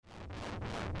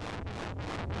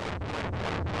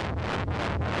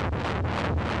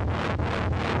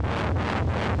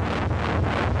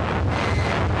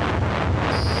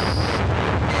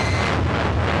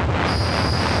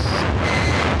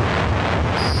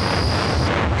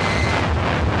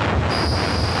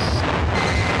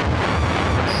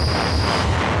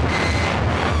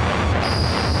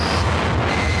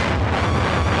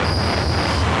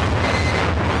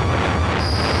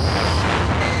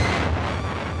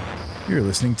You're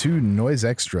listening to Noise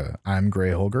Extra. I'm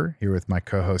Gray Holger, here with my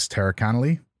co-host Tara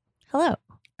Connolly. Hello.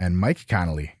 And Mike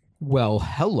Connolly. Well,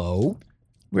 hello.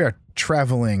 We are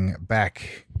traveling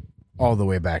back, all the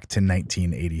way back to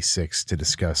 1986 to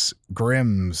discuss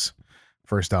Grimm's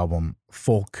first album,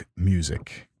 Folk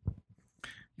Music.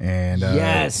 And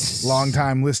yes,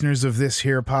 longtime listeners of this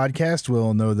here podcast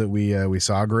will know that we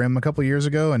saw Grimm a couple years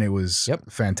ago, and it was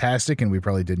fantastic, and we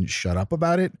probably didn't shut up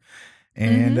about it.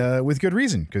 And with good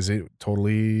reason, because it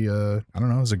totally, it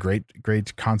was a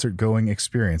great concert going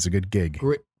experience, a good gig.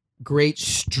 Great,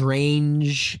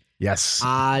 strange,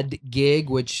 odd gig,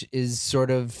 which is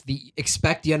sort of the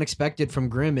unexpected from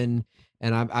Grimm. And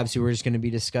obviously we're just going to be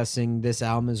discussing this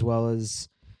album as well as,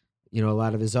 a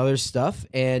lot of his other stuff.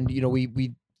 And,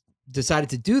 we decided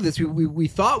to do this. We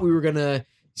thought we were going to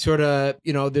sort of,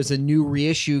 there's a new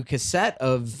reissue cassette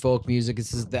of Folk Music.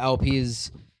 The LP is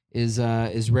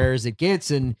as rare as it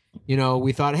gets, and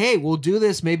we thought, hey, we'll do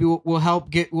this. Maybe we'll help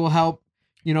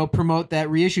promote that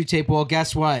reissue tape. Well,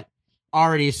 guess what?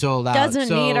 Already sold out. Doesn't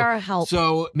need our help.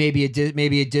 So maybe a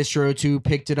distro or two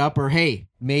picked it up, or hey,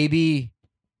 maybe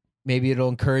it'll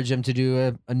encourage them to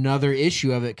do another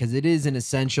issue of it, because it is an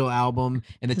essential album,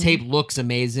 and the tape looks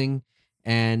amazing,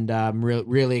 and I'm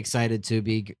really excited to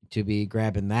be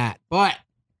grabbing that. But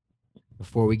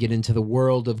before we get into the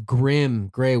world of Grimm,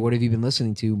 Gray, what have you been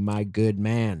listening to, my good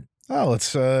man? Oh, let's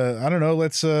start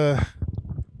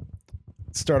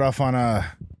off on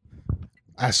a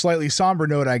slightly somber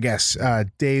note, I guess.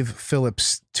 Dave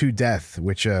Phillips' To Death,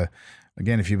 which,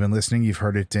 again, if you've been listening, you've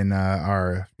heard it in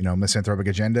our, Misanthropic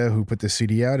Agenda, who put this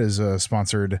CD out, as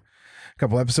sponsored a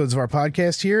couple episodes of our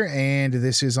podcast here, and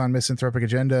this is on Misanthropic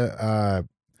Agenda.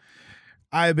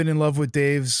 I've been in love with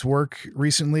Dave's work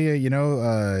recently.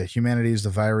 Humanity is the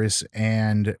Virus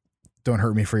and Don't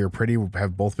Hurt Me for Your Pretty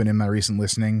have both been in my recent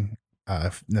listening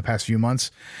in the past few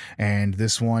months. And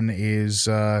this one is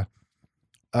a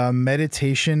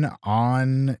meditation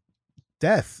on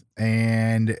death,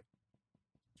 and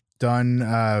done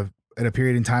at a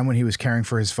period in time when he was caring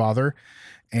for his father,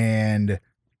 and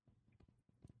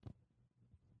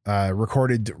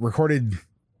recorded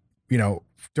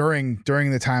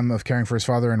during the time of caring for his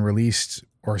father, and released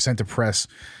or sent to press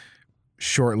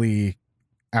shortly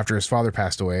after his father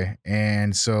passed away.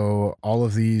 And so all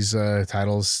of these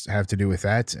titles have to do with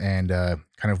that, and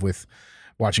kind of with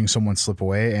watching someone slip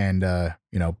away. And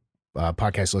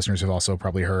podcast listeners have also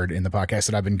probably heard in the podcast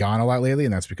that I've been gone a lot lately,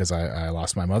 and that's because I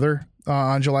lost my mother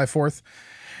on July 4th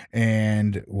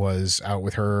and was out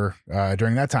with her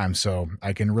during that time. So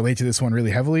I can relate to this one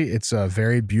really heavily. It's a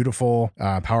very beautiful,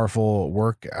 powerful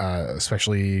work,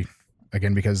 especially,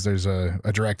 again, because there's a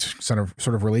direct sort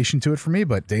of relation to it for me.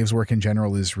 But Dave's work in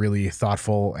general is really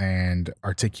thoughtful and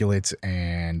articulate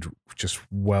and just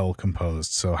well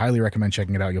composed. So highly recommend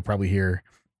checking it out. You'll probably hear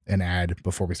an ad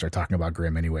before we start talking about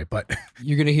Grimm anyway, but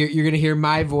you're gonna hear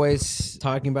my voice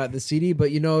talking about the CD. But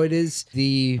it is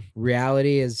the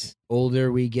reality. As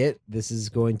older we get, this is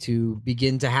going to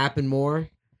begin to happen more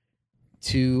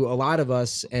to a lot of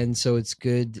us, and so it's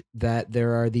good that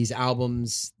there are these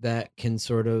albums that can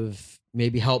sort of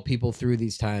maybe help people through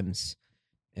these times.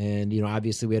 And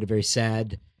obviously we had a very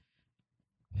sad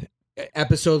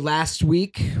episode last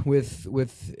week with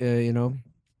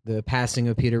the passing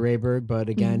of Peter Rayberg. But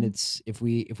again, it's if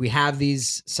we have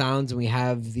these sounds and we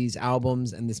have these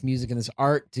albums and this music and this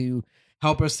art to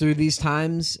help us through these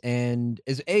times, and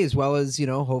as well as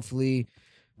hopefully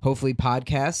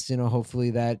podcasts, hopefully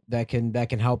that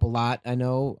can help a lot. I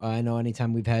know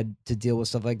anytime we've had to deal with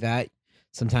stuff like that,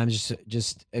 sometimes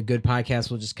just a good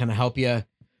podcast will just kind of help you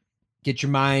get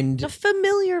your mind a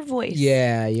familiar voice.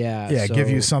 Yeah. So, give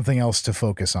you something else to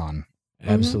focus on.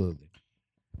 Absolutely.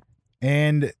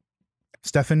 And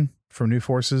Stefan from New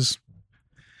Forces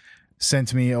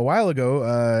sent me a while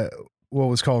ago what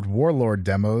was called Warlord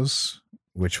Demos,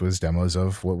 which was demos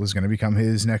of what was going to become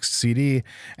his next CD.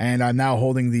 And I'm now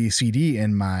holding the CD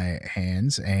in my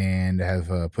hands and have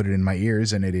put it in my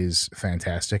ears, and it is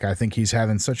fantastic. I think he's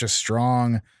having such a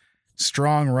strong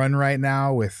run right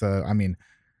now with,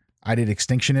 I did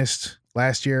Extinctionist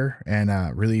last year,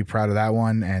 and really proud of that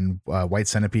one. And White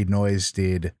Centipede Noise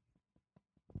did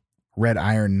Red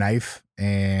Iron Knife,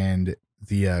 and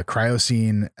the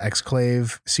Cryoscene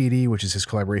Exclave CD, which is his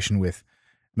collaboration with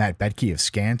Matt Betke of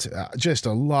Scant. Just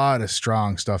a lot of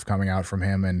strong stuff coming out from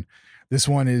him, and this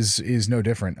one is no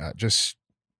different. Just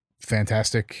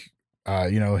fantastic.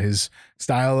 His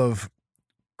style of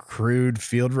crude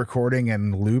field recording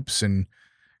and loops and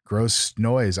gross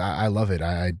noise. I love it.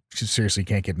 I seriously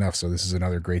can't get enough. So this is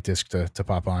another great disc to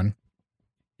pop on.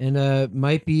 And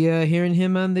might be hearing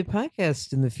him on the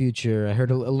podcast in the future. I heard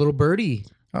a little birdie.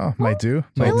 Oh, might do.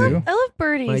 I Might do. love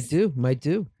birdies. Might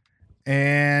do.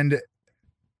 And,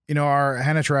 our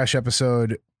Hannah Trash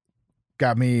episode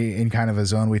got me in kind of a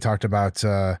zone. We talked about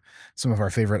some of our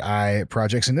favorite eye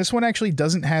projects, and this one actually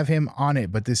doesn't have him on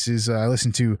it, but this is, I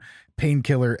listened to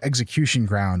Painkiller Execution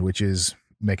Ground, which is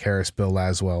Mick Harris, Bill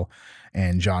Laswell,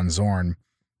 and John Zorn.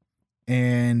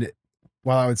 And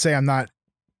while I would say I'm not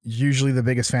usually the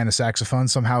biggest fan of saxophone,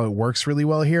 somehow it works really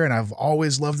well here. And I've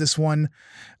always loved this one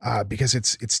because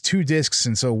it's 2 discs.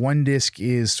 And so one disc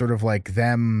is sort of like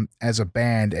them as a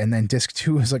band. And then disc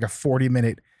 2 is like a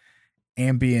 40-minute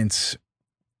ambient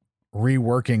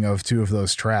reworking of 2 of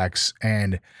those tracks,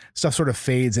 and stuff sort of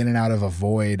fades in and out of a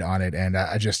void on it. And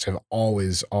I just have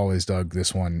always dug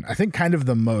this one. I think kind of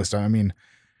the most. I mean,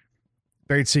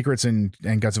 Buried Secrets and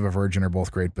Guts of a Virgin are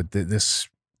both great, but this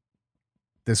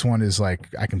one is like,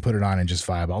 I can put it on and just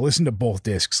vibe. I'll listen to both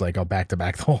discs, like I'll back to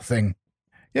back the whole thing.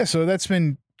 Yeah, so that's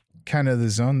been kind of the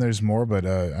zone. There's more, but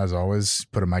as always,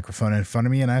 put a microphone in front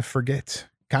of me and I forget.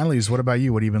 Conley's, what about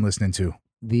you? What have you been listening to?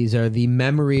 These are the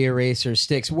Memory Eraser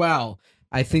sticks. Well,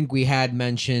 I think we had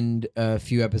mentioned a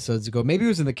few episodes ago, maybe it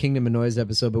was in the Kingdom of Noise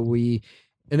episode, but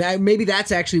maybe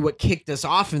that's actually what kicked us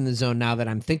off in the zone, now that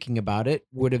I'm thinking about it,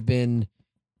 would have been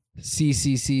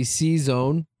CCCC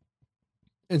Zone.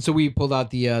 And so we pulled out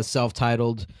the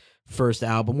self-titled first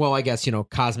album. Well, I guess,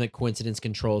 Cosmic Coincidence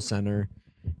Control Center.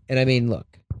 And I mean,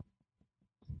 look,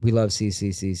 we love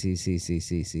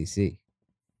CCCCCCCCC.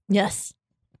 Yes.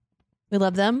 We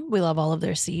love them. We love all of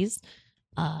their C's.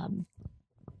 And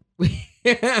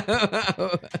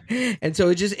so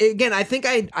it just, again, I think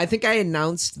I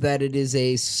announced that it is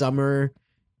a summer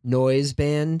noise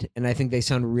band, and I think they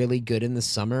sound really good in the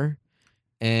summer.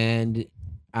 And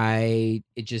it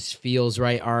just feels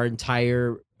right. Our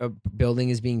entire building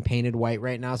is being painted white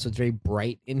right now, so it's very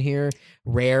bright in here,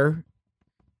 rare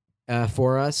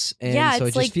for us. And yeah, so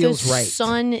it's it just like feels the right.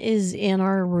 sun is in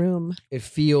our room. It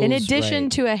feels in addition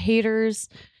right. to a Haters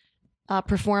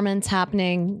performance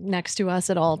happening next to us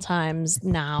at all times.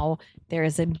 Now there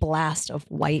is a blast of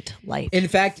white light. In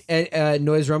fact,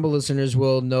 Noise Rumble listeners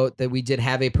will note that we did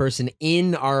have a person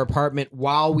in our apartment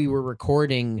while we were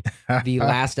recording the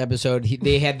last episode.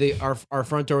 They had our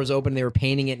front door was open. They were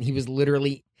painting it, and he was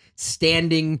literally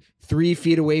standing 3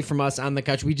 feet away from us on the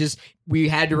couch. We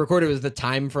had to record it. It was the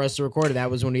time for us to record it.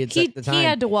 That was when we had set the time. He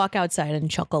had to walk outside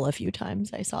and chuckle a few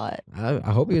times. I saw it.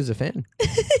 I hope he was a fan.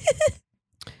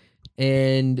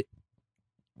 And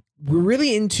we're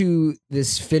really into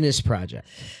this Finnish project.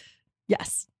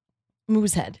 Yes.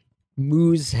 Moosehead.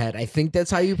 Moosehead. I think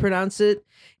that's how you pronounce it.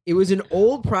 It was an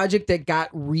old project that got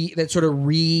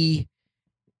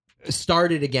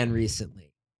started again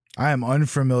recently. I am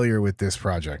unfamiliar with this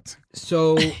project.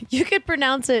 So You could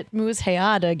pronounce it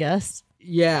Moosehead, I guess.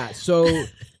 yeah, so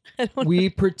I don't we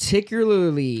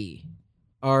particularly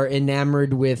are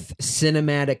enamored with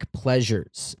Cinematic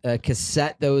Pleasures, a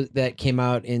cassette that came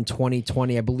out in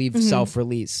 2020, I believe, Mhm.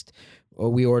 self-released.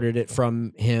 We ordered it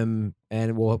from him,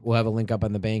 and we'll have a link up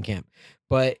on the Bandcamp.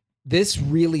 But this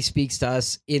really speaks to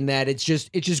us in that it's just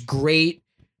great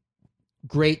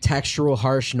textural,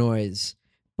 harsh noise.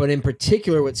 But in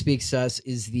particular, what speaks to us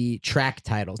is the track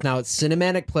titles. Now, it's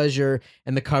Cinematic Pleasure,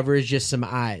 and the cover is just some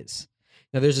eyes.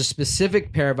 Now, there's a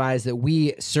specific pair of eyes that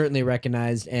we certainly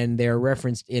recognized, and they're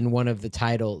referenced in one of the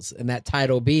titles, and that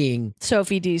title being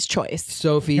Sophie D's Choice.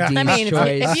 Sophie D's I mean,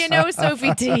 Choice. if you know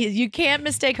Sophie D, you can't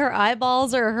mistake her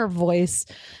eyeballs or her voice.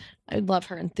 I love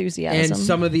her enthusiasm. And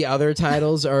some of the other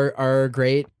titles are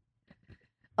great.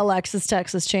 Alexis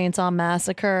Texas Chainsaw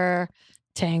Massacre,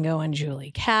 Tango and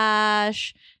Julie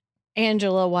Cash,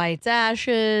 Angela White's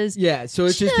Ashes. Yeah, so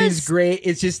it's just these great,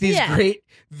 great,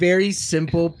 very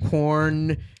simple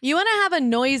porn. You want to have a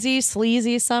noisy,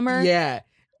 sleazy summer? Yeah.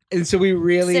 And so we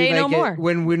really Say no like it. more.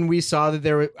 When we saw that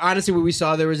when we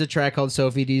saw there was a track called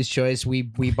Sophie D's Choice, we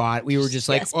bought. We were just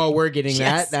like, Yes. oh, we're getting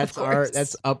Yes, that. of That's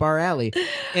course. up our alley.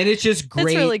 And it's just great,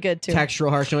 It's really good too. textural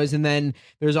harsh noise. And then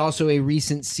there's also a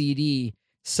recent CD,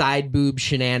 Side Boob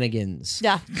Shenanigans.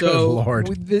 Yeah. So Good Lord.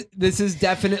 This is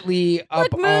definitely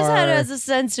up Look, Moosehead our has a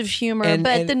sense of humor, and-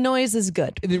 but and- the noise is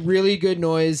good. the really good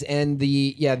noise, and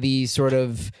the sort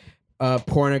of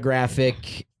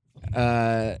pornographic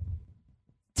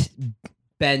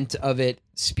bent of it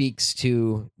speaks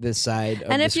to this side of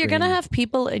And the if you're going to screen. have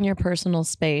people in your personal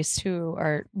space who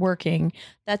are working,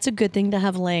 that's a good thing to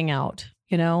have laying out,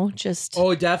 just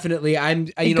Oh, definitely.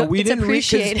 We it's didn't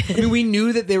appreciated. we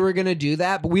knew that they were going to do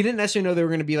that, but we didn't necessarily know they were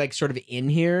going to be like sort of in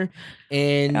here.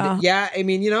 And Yeah. yeah, I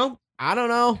mean, I don't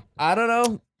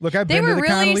know. Look, I've They been to were the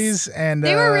really Connollys, and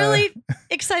They were really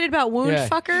excited about Wound Yeah.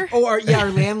 Fucker. Oh, our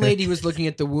landlady was looking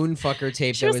at the Wound Fucker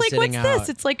tape She that was like, sitting "What's out. this?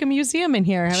 It's like a museum in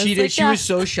here." I was She did. like, She "Yeah." was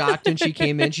so shocked when she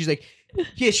came in. She's like,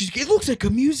 "Yeah, it looks like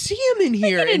a museum in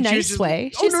here." in a and she was nice just way.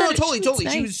 Like, She oh no, said no, it- totally, it's totally.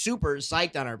 She nice. was super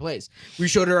psyched on our place. We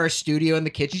showed her our studio in the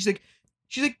kitchen. She's like,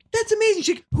 "That's amazing."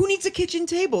 She's like, "Who needs a kitchen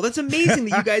table? That's amazing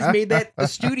that you guys made that a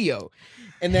studio."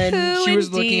 And then Who she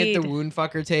was looking at the indeed? Wound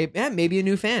Fucker tape. Yeah, maybe a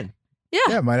new fan.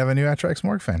 yeah, might have a new Attrax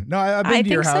Morgue fan. No, I've been I to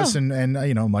your think house, so.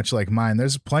 and much like mine,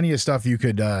 there's plenty of stuff you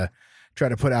could try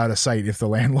to put out of sight if the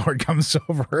landlord comes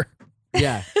over.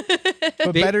 Yeah.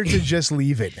 But They- better to just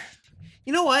leave it.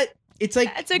 You know what? It's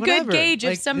like It's a whatever. good gauge.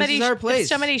 Like, If somebody this is our place. if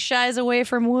somebody shies away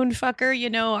from Wound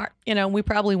Fucker, we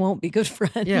probably won't be good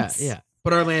friends. Yeah.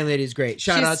 But our landlady's great.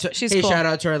 She's cool. Shout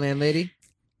out to our landlady.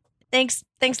 Thanks,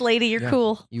 lady. You're Yeah.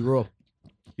 cool. You rule.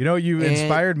 You And-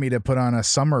 inspired me to put on a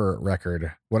summer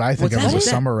record. What I think What's of that? as a What's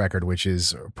that? summer record, which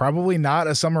is probably not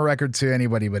a summer record to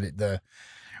anybody, but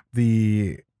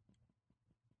the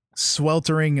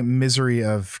sweltering misery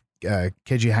of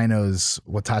Keiji Haino's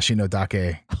Watashi no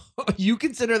Dake. You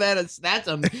consider that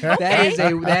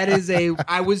that is a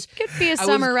I was Could be a I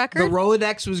summer was, record. The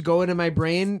Rolodex was going in my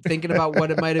brain thinking about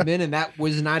what it might have been, and that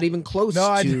was not even close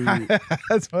No, to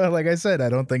that's why, like I said, I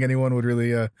don't think anyone would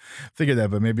really figure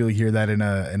that, but maybe you'll hear that in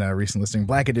a recent listing.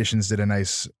 Black Editions did a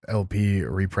nice LP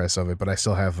repress of it, but I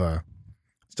still have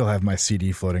my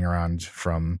CD floating around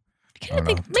from I kind of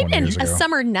I don't think know, maybe 20 years a ago.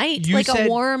 summer night, You like said- a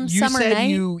warm you summer said night.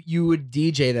 you would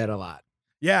DJ that a lot.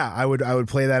 Yeah, I would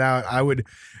play that out. I would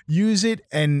use it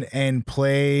and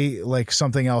play like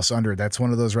something else under it. That's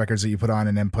one of those records that you put on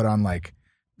and then put on like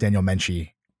Daniel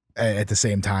Menchie at the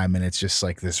same time, and it's just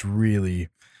like this really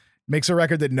makes a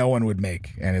record that no one would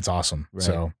make, and it's awesome. Right.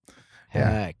 So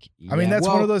Yeah. Heck. I mean, yeah. that's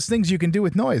one Well, of those things you can do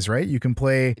with noise, right? You can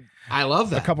play I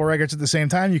love a that. couple records at the same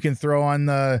time. You can throw on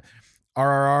the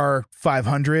RRR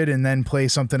 500 and then play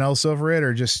something else over it,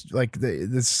 or just like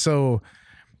it's so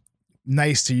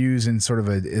nice to use in sort of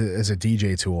as a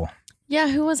DJ tool. Yeah,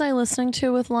 who was I listening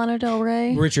to with Lana Del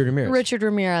Rey? Richard Ramirez. Richard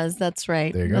Ramirez. That's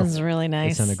right. There you go. That was really That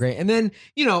nice. sounded great. And then,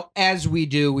 as we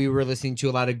do, we were listening to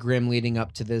a lot of Grimm leading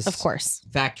up to this. Of course.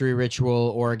 Factory Ritual,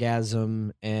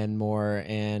 Orgasm, and more.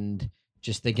 And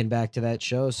just thinking back to that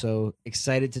show. So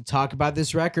excited to talk about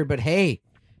this record. But hey,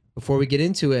 before we get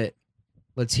into it,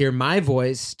 let's hear my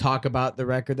voice talk about the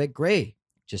record that Gray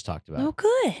just talked about. Oh,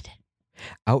 good.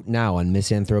 Out now on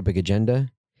Misanthropic Agenda,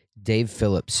 Dave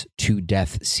Phillips' To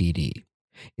Death CD.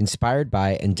 Inspired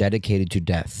by and dedicated to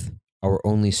death, our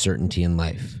only certainty in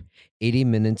life. 80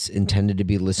 minutes intended to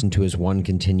be listened to as one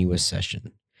continuous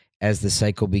session. As the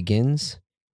cycle begins,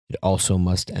 it also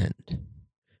must end.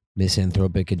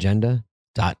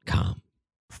 Misanthropicagenda.com.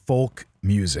 Folk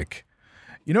music.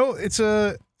 It's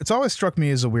always struck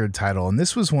me as a weird title, and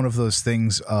this was one of those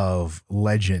things of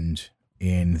legend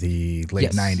in the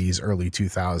late Yes. 90s, early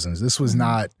 2000s. This was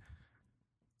not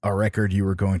a record you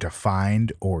were going to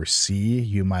find or see.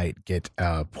 You might get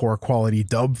a poor quality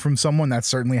dub from someone. That's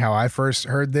certainly how I first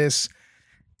heard this.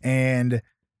 And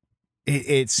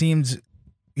it seemed,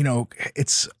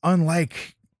 it's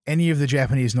unlike any of the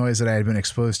Japanese noise that I had been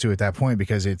exposed to at that point,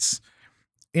 because it's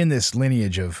in this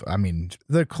lineage of,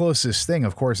 the closest thing,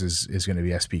 of course, is going to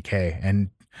be SPK. And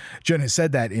Jun has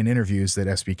said that in interviews that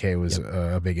SPK was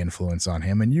a big influence on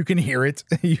him, and you can hear it.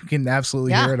 You can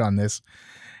absolutely hear it on this.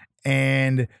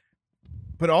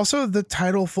 But also the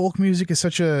title folk music is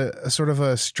such a sort of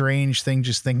a strange thing,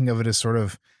 just thinking of it as sort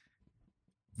of,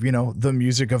 the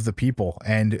music of the people.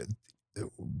 And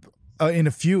in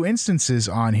a few instances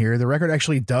on here, the record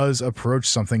actually does approach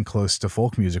something close to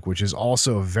folk music, which is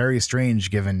also very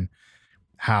strange given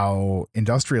how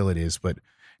industrial it is. But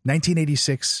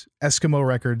 1986, Eskimo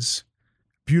Records,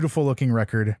 beautiful looking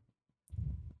record,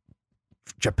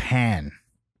 Japan.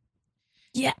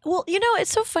 Yeah. Well,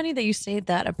 it's so funny that you say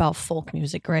that about folk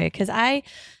music, Gray, because I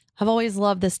have always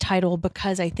loved this title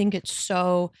because I think it's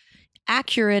so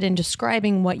accurate in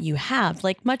describing what you have.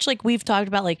 Like, much like we've talked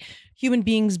about, like human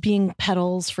beings being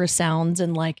pedals for sounds,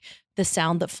 and like the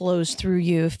sound that flows through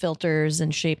you filters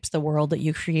and shapes the world that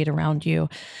you create around you.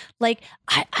 Like,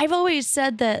 I've always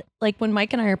said that, like, when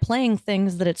Mike and I are playing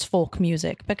things, that it's folk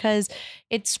music because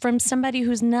it's from somebody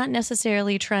who's not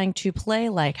necessarily trying to play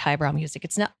like highbrow music.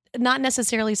 It's not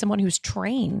necessarily someone who's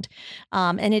trained.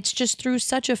 And it's just through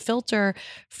such a filter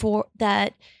for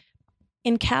that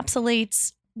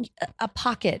encapsulates a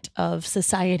pocket of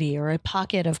society or a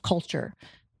pocket of culture,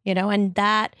 and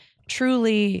that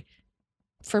truly,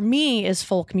 for me, is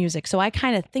folk music. So I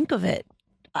kind of think of it,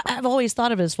 I've always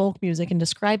thought of it as folk music and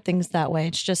described things that way.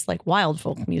 It's just like wild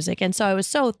folk music. And so I was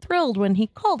so thrilled when he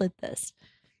called it this.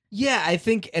 Yeah, I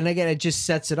think, and again, it just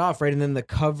sets it off, right? And then the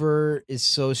cover is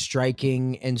so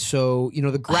striking, and so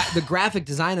the graphic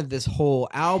design of this whole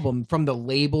album, from the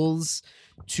labels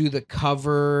to the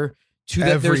cover to that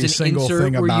Every there's an single insert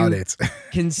thing where about you it.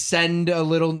 can send a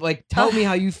little tell me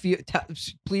how you feel.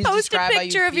 Please Post a describe how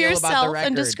you picture of feel about the yourself record.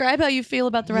 and describe how you feel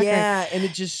about the record. Yeah, and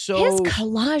it just so His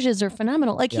collages are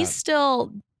phenomenal. Like Yeah. he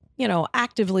still,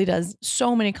 actively does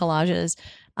so many collages,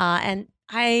 and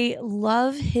I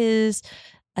love his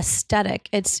aesthetic.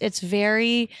 It's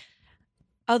very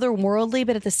otherworldly,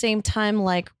 but at the same time,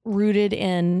 like rooted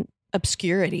in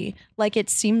obscurity. Like it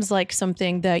seems like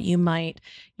something that you might,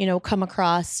 come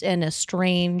across in a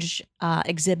strange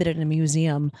exhibit in a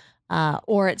museum.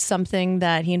 Or it's something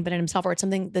that he invented himself, or it's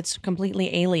something that's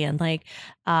completely alien. Like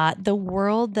the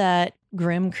world that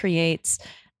Grimm creates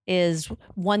is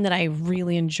one that I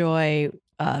really enjoy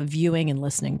viewing and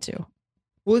listening to.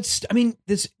 Well,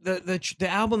 the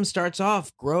album starts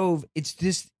off, Grove. It's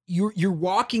this you're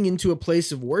walking into a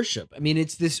place of worship. I mean,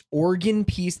 it's this organ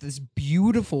piece, this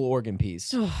beautiful organ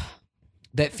piece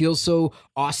that feels so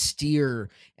austere,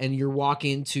 and you're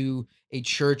walking into a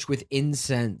church with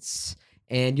incense.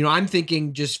 And I'm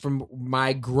thinking, just from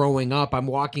my growing up, I'm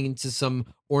walking into some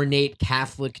ornate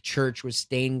Catholic church with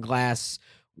stained glass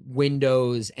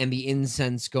windows and the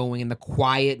incense going and the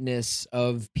quietness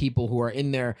of people who are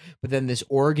in there, but then this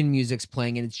organ music's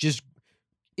playing, and it's just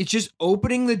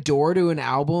opening the door to an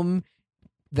album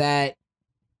that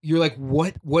you're like,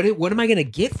 what am I gonna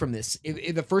get from this?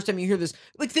 If the first time you hear this,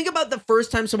 like, think about the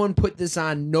first time someone put this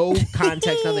on, no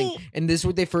context, nothing, and this is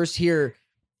what they first hear,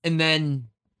 and then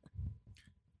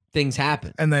things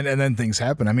happen. And then things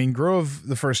happen. I mean, Grove,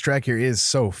 the first track here, is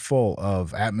so full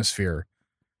of atmosphere,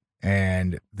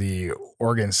 and the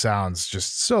organ sounds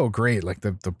just so great. Like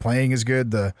the playing is good,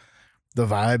 the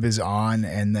vibe is on,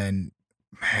 and then,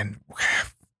 man,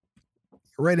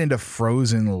 right into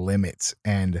Frozen Limits.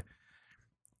 And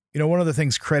one of the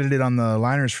things credited on the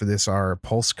liners for this are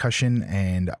pulse cushion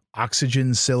and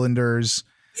oxygen cylinders.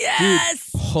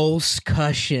 Yes, Pulse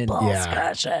cushion.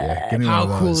 Yeah, give me How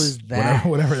one of cool those. is that?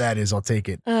 Whatever that is, I'll take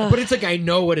it. But it's like, I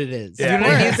know what it is. Yeah. You know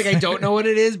what I mean? It's like, I don't know what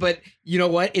it is, but you know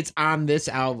what? It's on this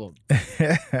album.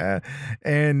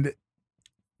 And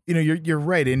you're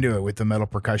right into it with the metal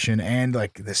percussion and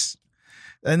like this,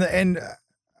 and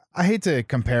I hate to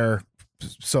compare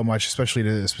so much, especially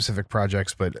to specific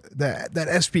projects, but that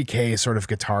SPK sort of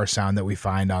guitar sound that we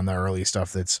find on the early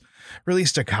stuff, that's really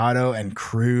staccato and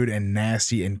crude and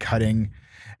nasty and cutting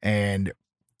and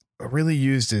really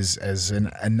used as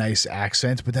a nice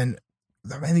accent. But then,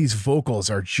 man, these vocals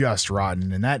are just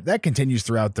rotten, and that continues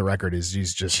throughout the record.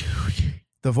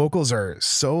 The vocals are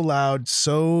so loud,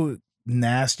 so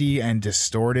nasty and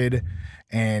distorted,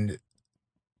 and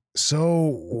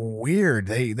so weird.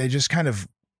 They just kind of,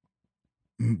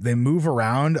 they move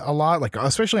around a lot, like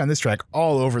especially on this track,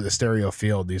 all over the stereo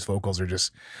field. These vocals are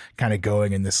just kind of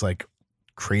going in this like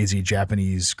crazy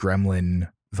Japanese gremlin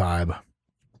vibe.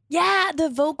 Yeah, the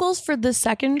vocals for the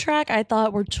second track I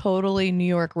thought were totally New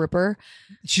York Ripper.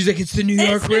 She's like, it's the New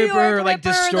York Ripper, like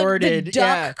distorted, the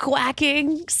duck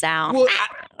quacking sound. Well,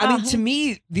 I mean, to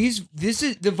me,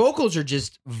 the vocals are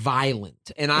just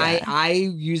violent, and I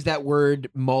use that word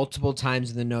multiple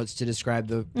times in the notes to describe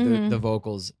the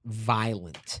vocals.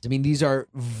 Violent. I mean, these are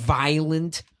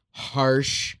violent,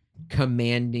 harsh,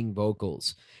 commanding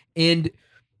vocals. And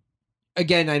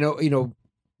again, I know,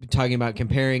 talking about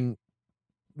comparing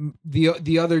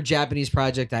the other Japanese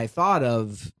project I thought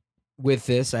of with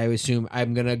this, I assume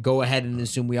I'm gonna go ahead and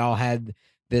assume we all had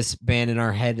this band in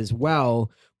our head as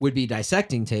well, would be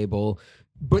Dissecting Table,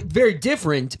 but very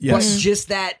different. Yes. But just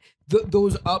that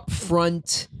those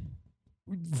upfront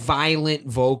violent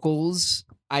vocals,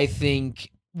 I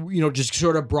think, just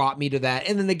sort of brought me to that.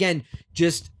 And then again,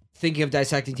 just thinking of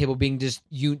Dissecting Table being just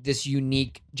this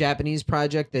unique Japanese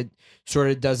project that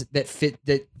sort of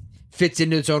fits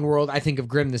into its own world. I think of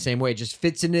Grimm the same way. It just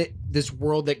fits into this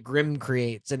world that Grimm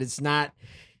creates, and it's not.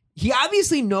 He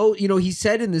obviously knows, he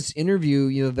said in this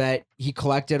interview, that he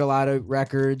collected a lot of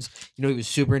records. He was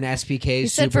super into SPK,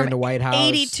 super into White House.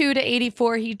 82 to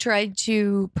 84, he tried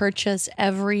to purchase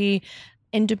every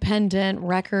independent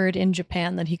record in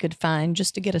Japan that he could find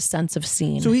just to get a sense of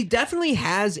scene. So he definitely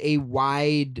has a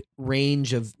wide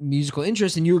range of musical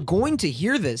interests, and you're going to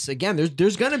hear this again.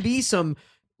 There's going to be some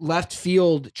left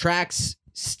field tracks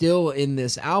still in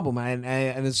this album, and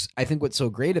it's, I think, what's so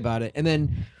great about it. And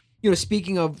then,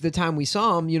 speaking of the time we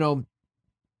saw him,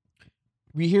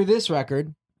 we hear this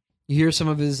record, you hear some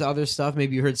of his other stuff.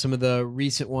 Maybe you heard some of the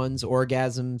recent ones,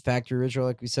 Orgasm, Factory Ritual,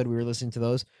 like we said, we were listening to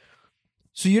those.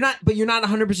 So you're not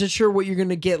 100% sure what you're going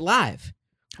to get live.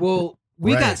 Well,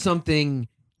 we got something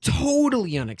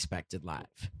totally unexpected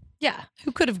live. Yeah.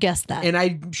 Who could have guessed that? And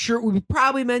I'm sure we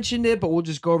probably mentioned it, but we'll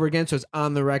just go over again so it's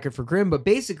on the record for Grimm. But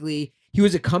basically, he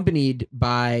was accompanied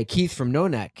by Keith from No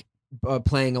Neck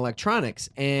playing electronics.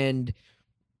 And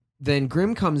then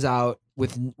Grimm comes out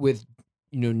with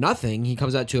nothing. He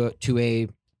comes out to a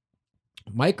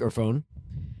microphone,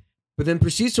 but then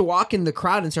proceeds to walk in the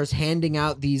crowd and starts handing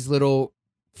out these little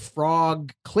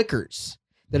frog clickers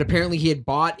that apparently he had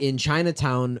bought in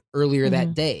Chinatown earlier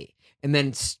that day, and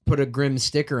then put a Grimm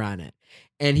sticker on it.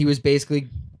 And he was basically,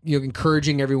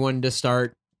 encouraging everyone to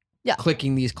start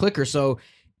clicking these clickers. So,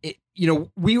 I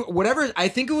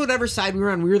think whatever side we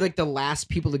were on, we were like the last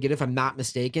people to get it, if I'm not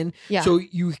mistaken. Yeah. So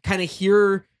you kind of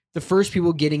hear the first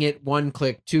people getting it, 1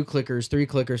 click, 2 clickers, 3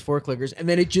 clickers, 4 clickers, and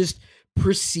then it just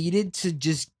proceeded to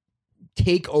just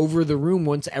take over the room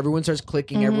once everyone starts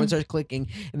clicking, everyone starts clicking,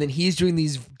 and then he's doing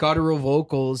these guttural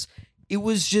vocals. It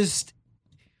was just,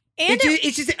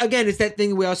 it's just, again, it's that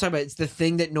thing we always talk about. It's the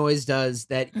thing that noise does,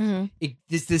 that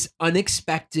it's this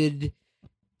unexpected,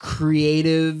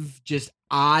 creative, just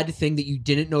odd thing that you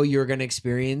didn't know you were going to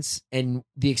experience, and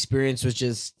the experience was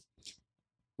just,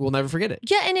 we'll never forget it.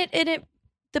 Yeah, and it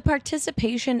the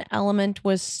participation element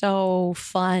was so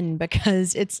fun,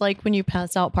 because it's like when you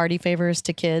pass out party favors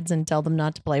to kids and tell them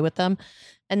not to play with them,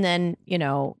 and then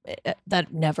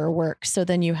that never works. So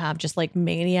then you have just like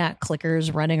maniac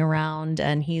clickers running around,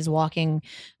 and he's walking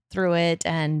through it,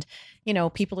 and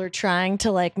people are trying to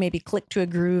like maybe click to a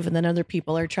groove, and then other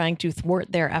people are trying to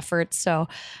thwart their efforts. So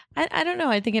I don't know.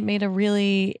 I think it made a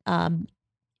really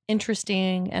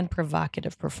interesting and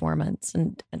provocative performance,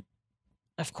 and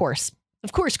of course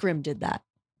Grimm did that.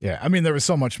 Yeah, I mean, there was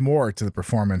so much more to the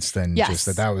performance than just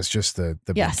that. That was just the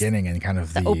beginning and kind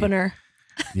of the opener.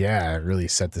 Yeah, it really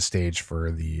set the stage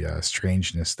for the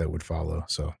strangeness that would follow.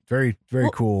 So very, very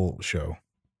cool show.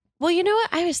 Well, you know what?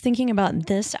 I was thinking about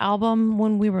this album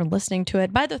when we were listening to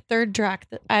it. By the third track,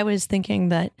 I was thinking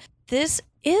that this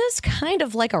is kind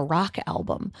of like a rock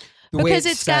album, because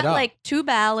it's got like 2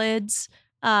 ballads.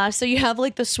 So you have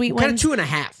like the sweet ones. Kind of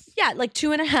 2.5. Yeah, like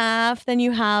 2.5. Then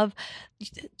you have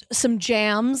some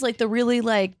jams, like the really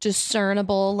like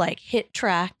discernible like hit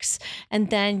tracks,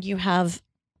 and then you have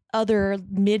other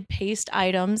mid-paced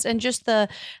items, and just the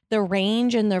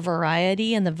range and the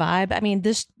variety and the vibe. I mean,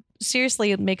 this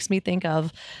seriously, it makes me think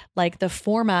of like the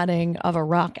formatting of a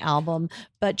rock album,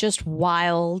 but just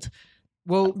wild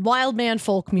man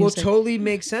folk music. Well, totally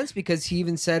makes sense, because he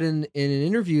even said in an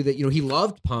interview that he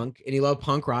loved punk and he loved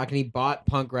punk rock, and he bought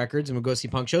punk records and would go see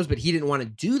punk shows, but he didn't want to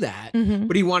do that.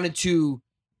 But he wanted to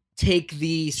take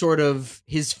the sort of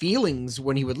his feelings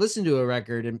when he would listen to a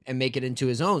record and make it into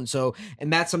his own. So,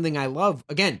 and that's something I love,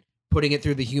 again, putting it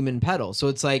through the human pedal. So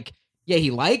it's like, yeah,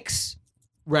 he likes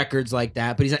records like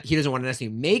that, but he doesn't want to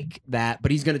necessarily make that,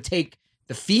 but he's going to take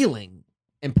the feeling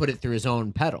and put it through his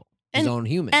own pedal. His own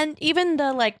human. And even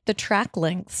the track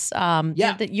lengths,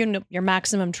 your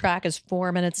maximum track is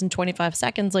 4 minutes and 25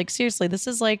 seconds. Like, seriously, this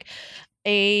is like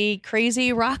a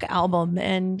crazy rock album,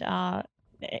 and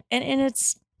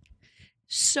it's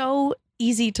so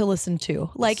easy to listen to.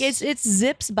 Like, it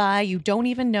zips by. You don't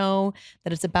even know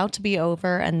that it's about to be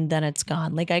over, and then it's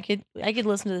gone. Like, I could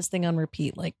listen to this thing on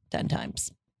repeat like 10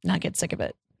 times, not get sick of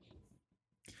it.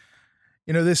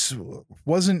 This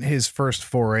wasn't his first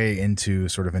foray into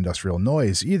sort of industrial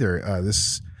noise either.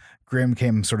 This Grimm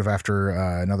came sort of after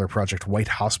another project, White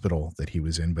Hospital, that he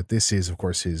was in. But this is, of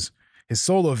course, his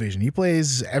solo vision. He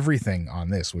plays everything on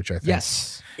this, which I think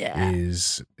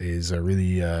is a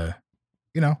really,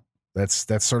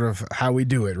 that's sort of how we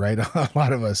do it, right? A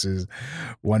lot of us is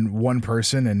one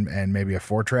person and maybe a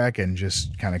 4-track and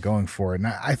just kind of going for it. And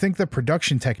I think the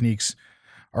production techniques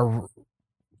are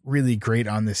really great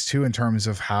on this too, in terms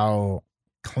of how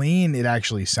clean it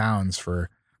actually sounds for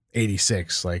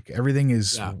 86. Like, everything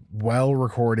is well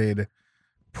recorded,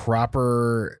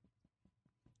 proper,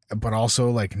 but also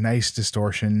like nice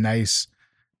distortion, nice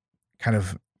kind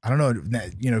of, I don't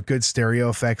know, good stereo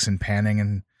effects and panning.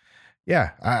 And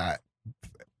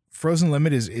Frozen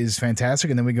Limit is fantastic.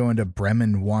 And then we go into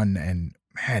Bremen 1, and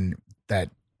man,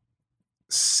 that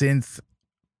synth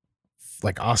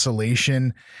like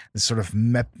oscillation, this sort of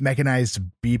mechanized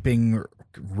beeping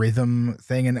rhythm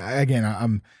thing. And again,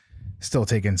 I'm still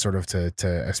taken sort of to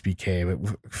SBK,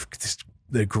 but just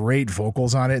the great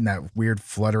vocals on it and that weird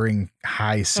fluttering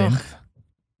high synth.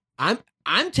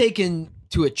 I'm taken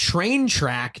to a train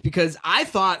track, because I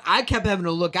kept having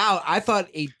to look out. I thought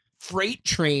a freight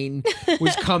train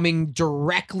was coming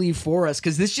directly for us,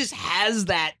 because this just has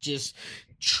that just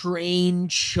train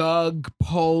chug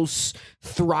pulse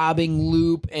throbbing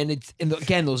loop, and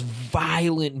again those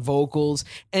violent vocals,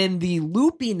 and the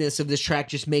loopiness of this track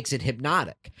just makes it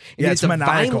hypnotic. And Yeah, it's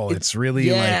maniacal. It's really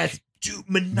like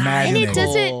maniacal. And it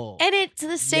doesn't, and it's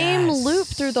the same loop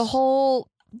through the whole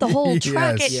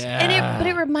track. Yes. But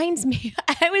it reminds me,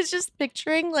 I was just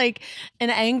picturing like an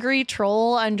angry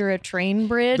troll under a train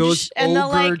bridge. Those and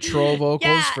ogre troll vocals,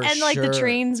 yeah, for and like sure. the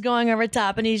train's going over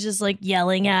top and he's just like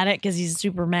yelling at it because he's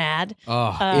super mad.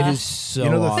 Oh, it is so You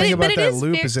know, the awesome. thing But about it that is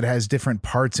loop fair- is it has different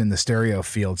parts in the stereo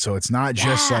field. So it's not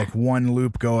just Yeah. like one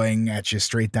loop going at you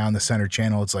straight down the center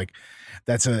channel. It's like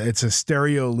it's a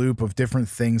stereo loop of different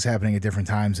things happening at different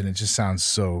times, and it just sounds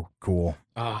so cool.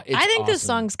 It's I think this awesome.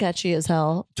 song's catchy as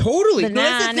hell. Totally. The No,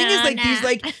 that's the thing is like these na-na-na.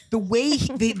 like the way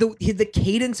the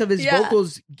cadence of his Yeah.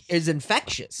 vocals is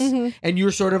infectious, Mhm. and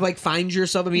you're sort of like find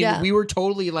yourself. I mean, Yeah. we were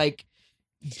totally like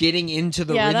getting into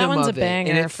the Yeah, that rhythm one's of a it, and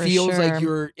banger it for feels like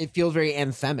sure. it feels very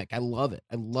anthemic. I love it.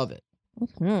 I love it.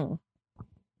 Mhm.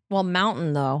 Well,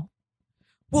 Mountain though.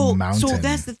 Well, so Mountain.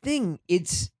 that's the thing.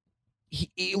 It's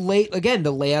again,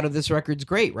 the layout of this record's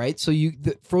great, right? So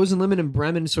the Frozen Lemon and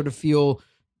Bremen sort of feel,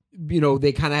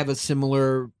 they kind of have a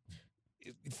similar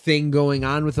thing going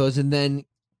on with those, and then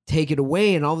take it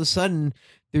away, and all of a sudden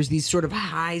there's these sort of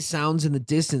high sounds in the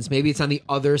distance. Maybe it's on the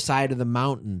other side of the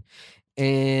mountain,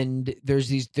 and they're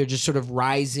just sort of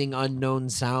rising unknown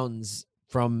sounds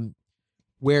from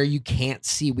where you can't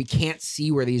see. We can't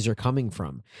see where these are coming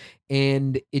from.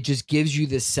 And it just gives you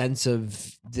this sense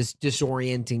of this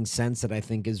disorienting sense that I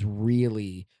think is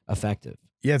really effective.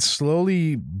 Yeah, it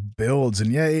slowly builds,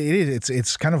 and yeah, it is.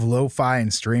 It's kind of lo-fi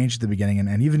and strange at the beginning,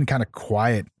 and even kind of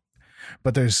quiet.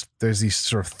 But there's these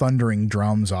sort of thundering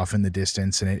drums off in the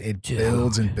distance, and it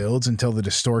builds and builds until the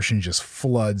distortion just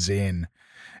floods in,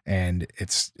 and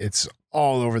it's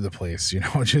all over the place,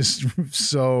 just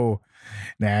so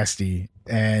nasty.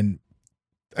 And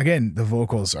again, the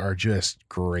vocals are just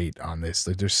great on this.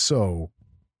 Like they're so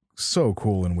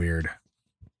cool and weird.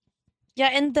 Yeah,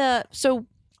 and so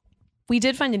we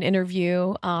did find an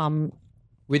interview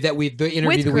With the interview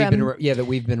With that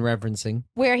we've been referencing.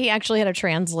 where he actually had a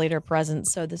translator present.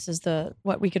 So this is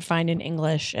what we could find in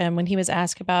English. And when he was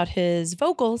asked about his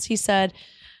vocals, he said,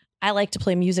 "I like to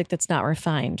play music that's not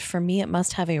refined. For me, it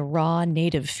must have a raw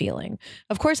native feeling.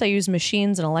 Of course, I use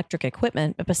machines and electric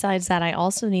equipment, but besides that, I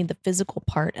also need the physical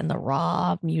part and the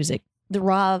raw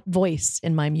voice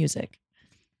in my music."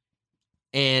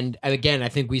 And again, I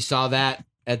think we saw that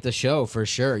at the show for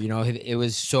sure. It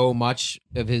was so much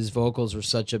of his vocals were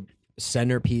such a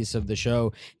centerpiece of the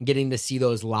show. Getting to see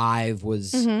those live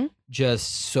was Mm-hmm.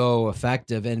 just so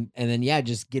effective. And then, yeah,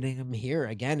 just getting him here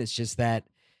again. It's just that,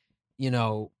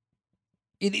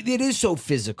 it is so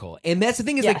physical. And that's the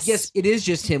thing is like, yes, it is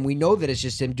just him. We know that it's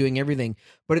just him doing everything.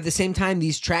 But at the same time,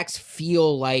 these tracks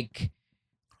feel like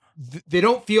they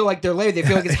don't feel like they're layered. They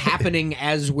feel like it's happening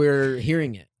as we're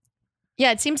hearing it.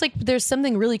 Yeah, it seems like there's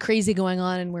something really crazy going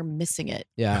on and we're missing it.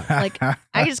 Yeah. Like,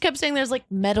 I just kept saying there's like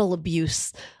metal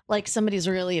abuse. Like somebody's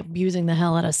really abusing the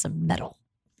hell out of some metal.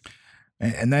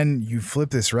 And then you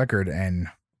flip this record and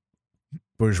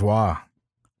Bourgeois.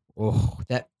 Oh,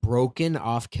 that broken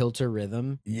off kilter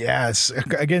rhythm. Yes.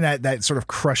 Again, that sort of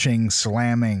crushing,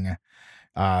 slamming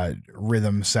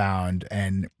rhythm sound,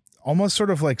 and almost sort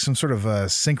of like some sort of a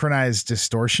synchronized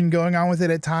distortion going on with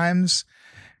it at times.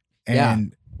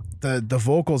 And the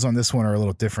vocals on this one are a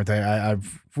little different. I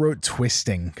wrote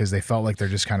twisting because they felt like they're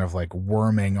just kind of like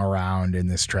worming around in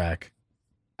this track.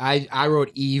 I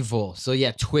wrote evil. So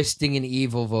yeah, twisting and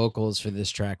evil vocals for this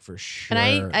track for sure.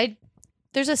 And I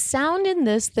there's a sound in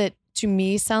this that to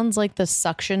me sounds like the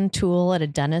suction tool at a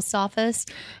dentist's office.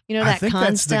 You know, that I think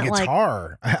constant that's the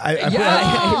guitar. Oh,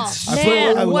 I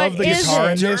man, love what the is guitar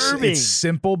it? in this. Disturbing. It's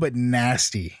simple but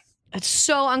nasty. It's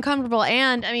so uncomfortable.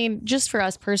 And I mean, just for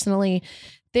us personally,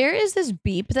 there is this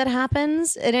beep that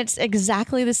happens, and it's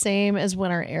exactly the same as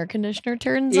when our air conditioner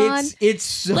turns on. It's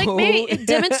so Like, maybe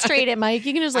demonstrate it, Mike.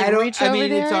 You can just like I don't. reach I over mean,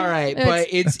 there. it's all right, but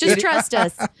it's Just trust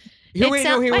us. Here, It wait,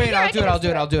 sound- no, Right wait. here, I I'll do it.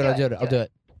 can I'll do it. just I'll do it. I'll do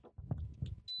it.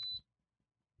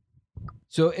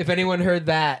 So if anyone heard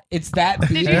that, it's that beep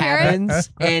Did you hear it? happens,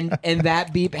 and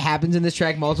that beep happens in this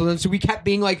track multiple times. So we kept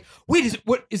being like, "Wait,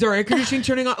 is our air conditioning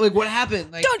turning on? Like, what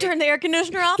happened? Like, Don't turn the air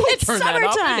conditioner off. Don't It's turn that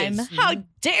off. It summertime. is How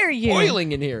dare you?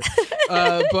 boiling in here."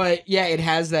 But yeah, it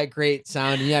has that great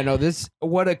sound. And yeah, no,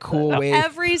 what a cool way.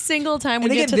 Every single time we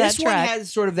And get again, to this that one track.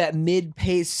 has sort of that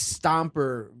mid-pace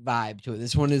stomper vibe to it.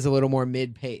 This one is a little more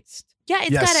mid-paced. Yeah,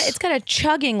 Yes. it's got a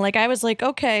chugging. Like I was like,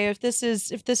 okay, if this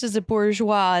is a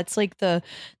bourgeois, it's like the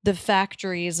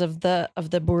factories of the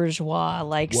bourgeois,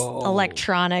 like Whoa.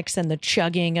 electronics and the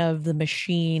chugging of the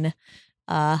machine.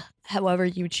 however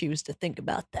you choose to think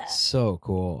about that. So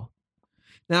cool.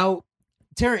 Now,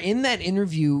 Tara, in that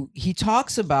interview, he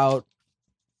talks about,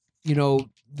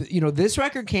 this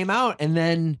record came out and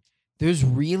then there's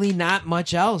really not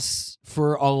much else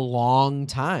for a long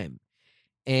time.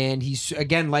 And he's,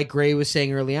 again, like Gray was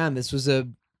saying early on, this was a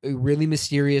really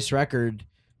mysterious record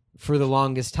for the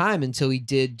longest time until he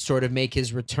did sort of make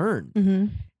his return. Mm-hmm.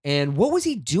 And what was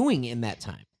he doing in that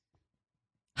time?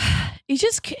 He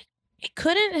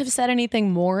couldn't have said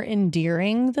anything more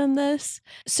endearing than this.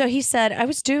 So he said, I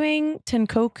was doing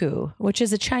tenkoku, which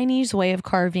is a Chinese way of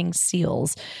carving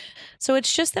seals. So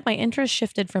it's just that my interest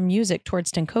shifted from music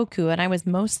towards tenkoku, and I was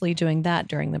mostly doing that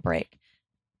during the break.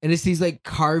 And it's these like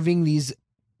carving these.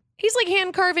 He's like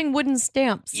hand carving wooden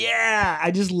stamps. Yeah, I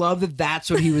just love that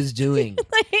that's what he was doing.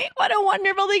 Like, what a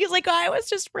wonderful thing. He's like, I was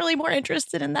just really more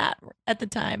interested in that at the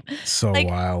time. So Like,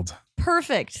 wild.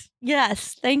 Perfect.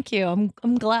 Yes. Thank you.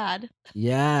 I'm glad.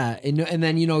 Yeah, and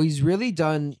then he's really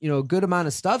done a good amount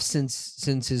of stuff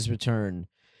since his return,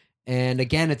 and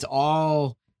again it's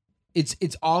all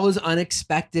as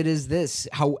unexpected as this.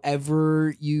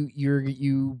 However,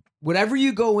 you whatever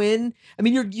you go in, I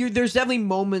mean, you're there's definitely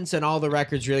moments in all the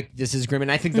records you're like, this is grim,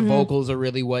 and I think the Mhm. vocals are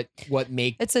really what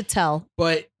make. It's a tell.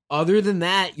 But other than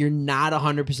that, you're not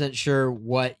 100% sure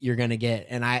what you're gonna get,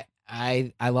 and I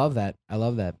love that. I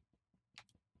love that.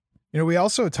 We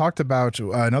also talked about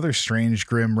another strange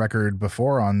grim record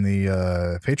before on the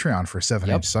Patreon for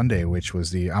 7-inch Sunday, which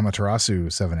was the Amaterasu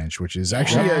 7-inch, which is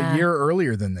actually Yeah. a year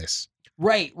earlier than this.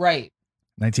 Right.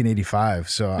 1985.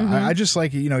 So Mhm. I just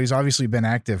like, he's obviously been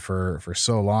active for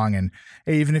so long. And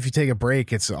hey, even if you take a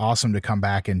break, it's awesome to come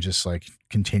back and just like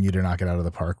continue to knock it out of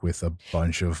the park with a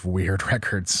bunch of weird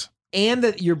records. And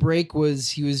that your break was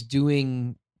he was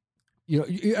doing,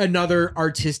 another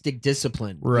artistic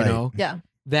discipline. Right. Yeah.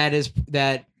 That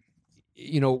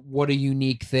what a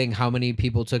unique thing. How many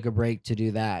people took a break to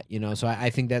do that? So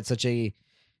I think that's such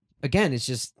again, it's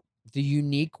just the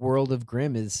unique world of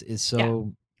grim is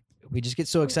so we just get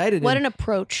so excited. What And, an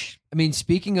approach. I mean,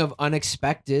 speaking of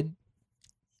unexpected,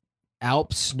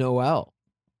 Alps Noel.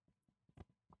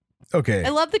 Okay. I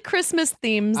love the Christmas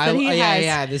themes that he has.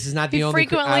 Yeah. This is not the He only. I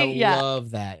frequently- yeah.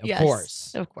 love that. Of Yes,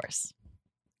 course. Of course.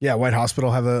 Yeah. White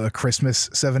Hospital have a Christmas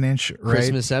 7-inch, right?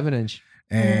 Christmas 7-inch.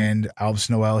 And Alps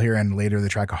Noel here, and later the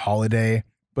track Holiday.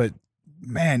 But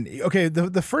man, okay,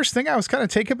 the first thing I was kind of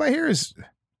taken by here is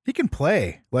he can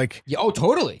play. Like, Yeah. Oh,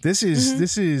 totally. this is Mhm.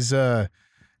 this is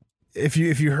if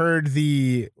you heard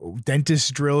the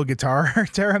dentist drill guitar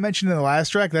Tara mentioned in the last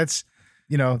track, that's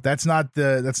that's not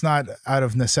out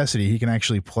of necessity. He can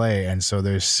actually play, and so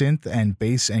there's synth and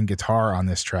bass and guitar on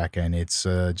this track, and it's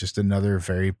just another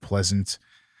very pleasant.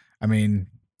 I mean,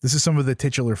 this is some of the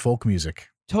titular folk music.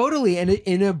 Totally. And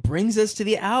it brings us to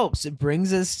the Alps. It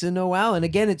brings us to Noel. And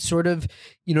again, it's sort of,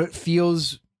 it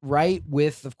feels right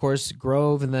with, of course,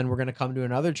 Grove. And then we're going to come to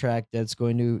another track that's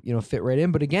going to, fit right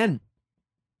in. But again,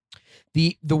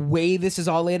 the way this is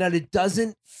all laid out, it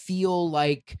doesn't feel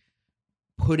like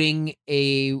putting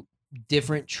a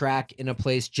different track in a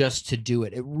place just to do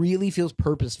it. It really feels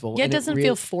purposeful. Yeah, it and doesn't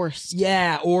feel forced.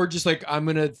 Yeah, or just like I'm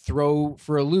gonna throw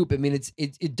for a loop. I mean,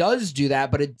 it does do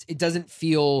that, but it doesn't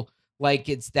feel like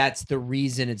that's the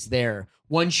reason it's there.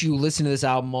 Once you listen to this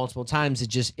album multiple times,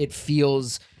 it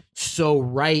feels so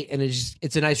right, and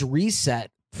it's a nice reset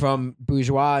from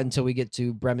Bourgeois until we get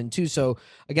to Bremen 2. So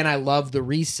again, I love the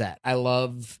reset. I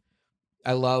love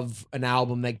an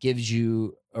album that gives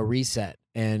you a reset,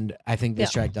 and I think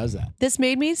this track does that. This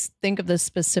made me think of the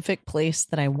specific place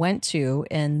that I went to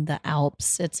in the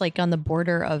Alps. It's like on the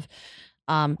border of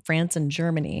France and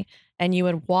Germany. And you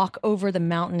would walk over the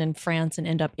mountain in France and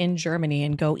end up in Germany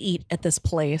and go eat at this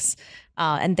place.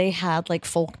 And they had like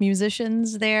folk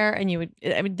musicians there. And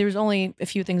there's only a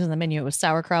few things on the menu. It was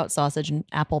sauerkraut, sausage, and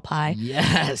apple pie.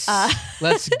 Yes.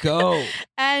 Let's go.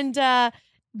 And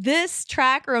this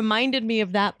track reminded me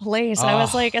of that place. I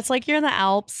was like, it's like you're in the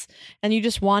Alps and you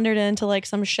just wandered into like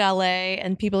some chalet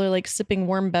and people are like sipping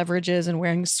warm beverages and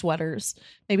wearing sweaters,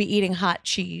 maybe eating hot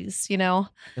cheese, And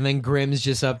then Grimm's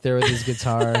just up there with his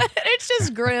guitar. It's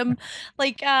just grim.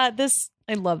 Like I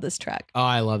love this track. Oh,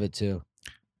 I love it too.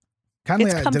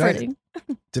 Kindly, It's comforting.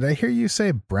 did I hear you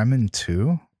say Bremen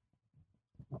 2?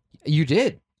 You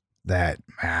did.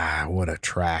 What a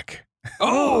track.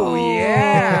 Oh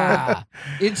yeah.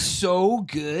 It's so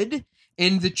good.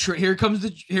 And here comes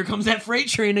that freight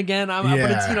train again. But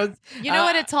it's You know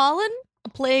what it's all in? A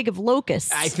plague of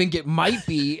locusts. I think it might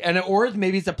be, or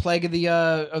maybe it's a plague of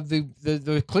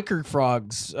the clicker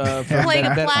frogs. Plague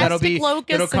of plastic locusts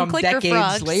that'll come and clicker decades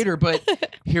frogs. later. But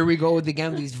here we go with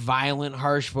again these violent,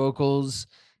 harsh vocals.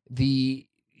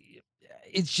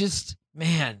 it's just,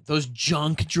 man, those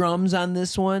junk drums on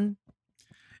this one.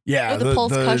 Yeah, the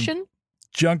pulse cushion.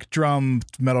 Junk drum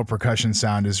metal percussion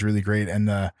sound is really great, and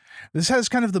this has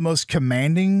kind of the most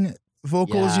commanding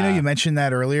vocals. You know, Yeah. you mentioned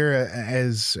that earlier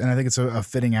and I think it's a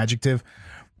fitting adjective,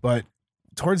 but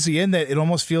towards the end, that it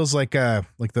almost feels like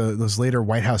those later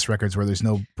White House records where there's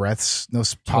no breaths, no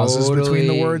pauses between the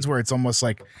Totally. words, where it's almost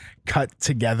like cut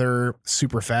together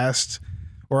super fast.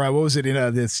 Or what was it in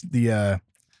the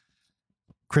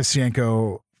Chris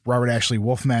Yanko, Robert Ashley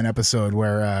Wolfman episode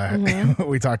where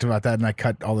we talked about that, and I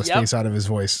cut all the Yep. space out of his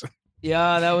voice.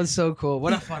 Yeah, that was so cool.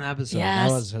 What a fun episode. Yes.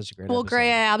 That was such a great Well, episode.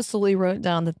 Gray, I absolutely wrote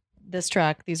down this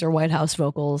track. These are White House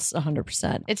vocals,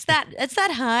 100%. It's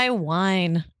that high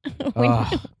whine. Oh,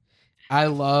 I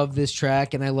love this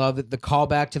track, and I love it. The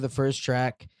callback to the first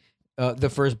track, the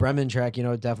first Bremen track. You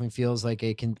know, it definitely feels like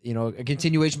a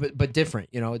continuation, but different.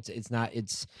 You know, it's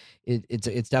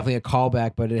definitely a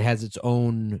callback, but it has its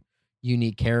own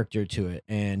unique character to it.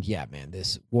 And yeah, man,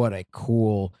 what a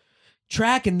cool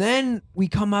track. And then we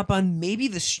come up on maybe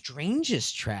the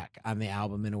strangest track on the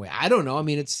album in a way. I don't know. I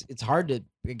mean, it's hard to,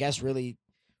 I guess, really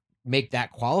make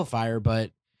that qualifier, but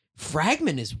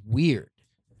Fragment is weird.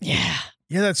 Yeah.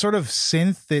 Yeah, that sort of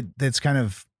synth that's kind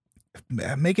of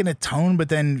making a tone, but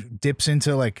then dips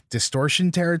into like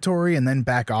distortion territory and then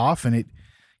back off, and it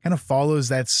kind of follows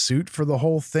that suit for the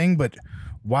whole thing. But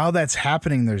while that's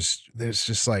happening, there's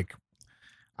just like,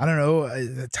 I don't know,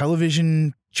 a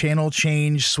television channel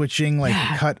change, switching, like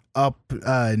cut up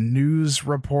news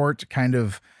report kind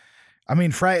of. I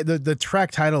mean, the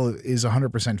track title is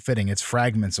 100% fitting. It's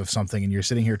fragments of something, and you're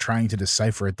sitting here trying to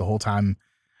decipher it the whole time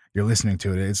you're listening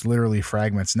to it. It's literally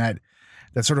fragments, and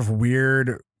that sort of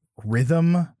weird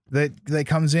rhythm that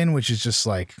comes in, which is just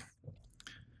like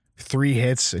 3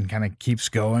 hits and kind of keeps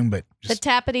going. But The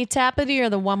tappity tappity or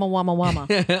the wumma wumma wumma?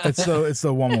 it's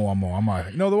the wumma wumma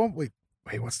wumma. No, the one. Wait,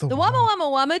 what's the The wumma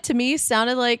wumma wumma to me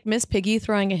sounded like Miss Piggy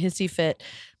throwing a hissy fit.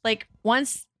 Like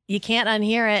once you can't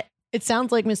unhear it, it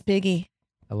sounds like Miss Piggy.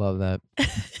 I love that.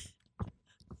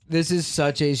 This is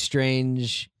such a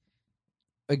strange,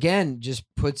 again, just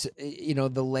puts,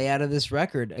 the layout of this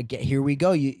record. Again, here we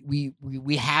go.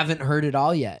 We haven't heard it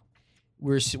all yet.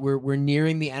 We're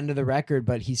nearing the end of the record,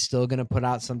 but he's still going to put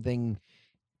out something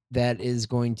that is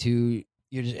going to,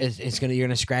 you're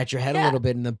gonna scratch your head a little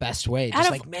bit in the best way.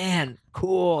 Just like, man,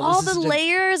 cool. All the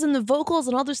layers and the vocals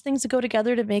and all those things that go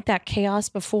together to make that chaos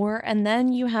before, and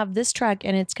then you have this track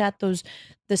and it's got the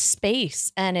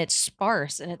space and it's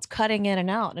sparse and it's cutting in and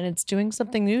out and it's doing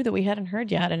something new that we hadn't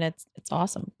heard yet, and it's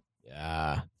awesome.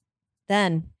 Yeah.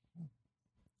 Then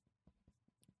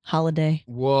Holiday.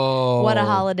 Whoa. What a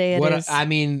holiday it is. I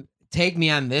mean, take me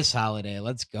on this holiday.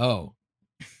 Let's go.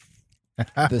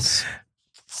 The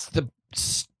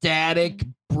static,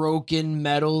 broken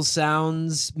metal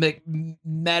sounds,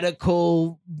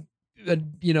 medical,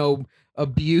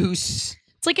 abuse.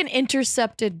 It's like an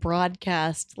intercepted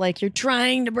broadcast. Like you're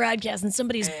trying to broadcast and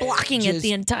somebody's blocking it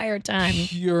the entire time.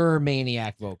 Pure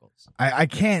maniac vocals. I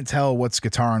can't tell what's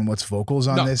guitar and what's vocals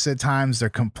on this at times. They're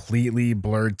completely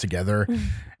blurred together.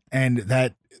 And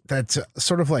that's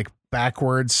sort of like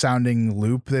backwards sounding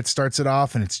loop that starts it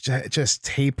off, and it's just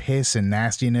tape hiss and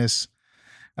nastiness.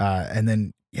 And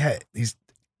then, these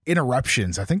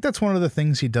interruptions. I think that's one of the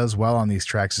things he does well on these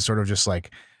tracks, is sort of just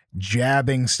like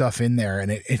jabbing stuff in there,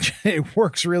 and it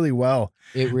works really well.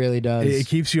 It really does. It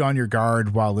keeps you on your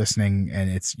guard while listening, and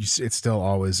it's still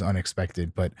always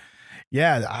unexpected. But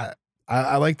yeah,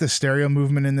 I like the stereo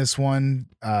movement in this one.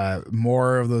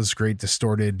 More of those great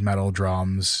distorted metal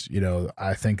drums.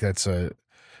 I think that's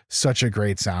such a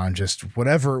great sound. Just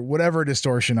whatever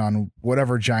distortion on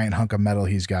whatever giant hunk of metal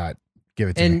he's got, give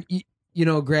it to me.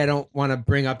 And Gray, I don't want to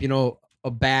bring up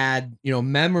a bad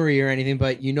memory or anything,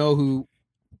 but who,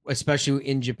 especially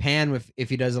in Japan, if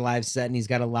he does a live set and he's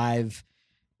got a live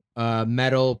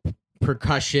metal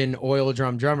percussion oil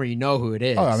drum drummer, who it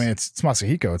is. Oh, I mean, it's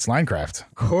Masahiko. It's Linecraft.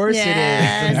 Of course it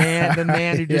is. The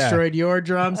man who destroyed your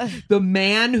drums. The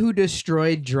man who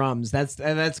destroyed drums. That's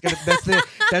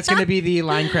gonna be the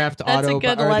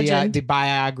Linecraft the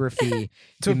biography.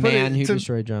 The man who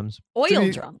destroyed drums. Oil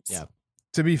drums. Yeah.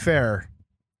 To be fair,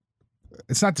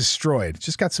 it's not destroyed. It's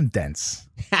just got some dents.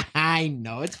 I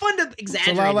know. It's fun to exaggerate.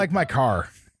 It's a lot like my car.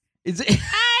 I feel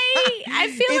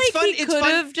like he could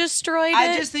have destroyed it.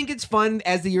 I just think it's fun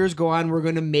as the years go on. We're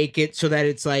going to make it so that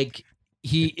it's like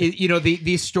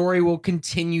the story will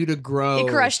continue to grow. He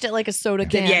crushed it like a soda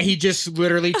can. Yeah, he just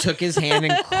literally took his hand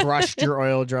and crushed your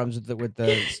oil drums with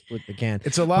the can.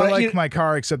 It's a lot like my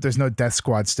car, except there's no Death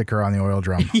Squad sticker on the oil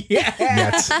drum.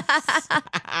 Yes.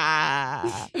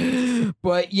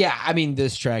 But yeah, I mean,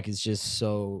 this track is just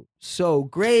so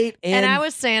great. And I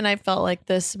was saying, I felt like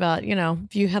this about,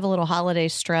 if you have a little holiday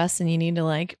stress and you need to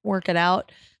like work it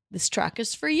out, this track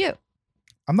is for you.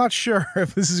 I'm not sure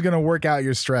if this is going to work out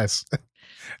your stress.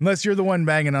 Unless you're the one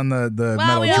banging on the Well,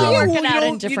 metal we all drum. work it out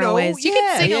in different ways. You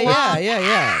can sing along.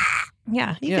 Yeah.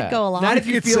 Yeah, you could go along. Not if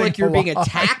you could feel like sing you're being along.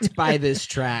 attacked by this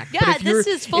track. Yeah, But if this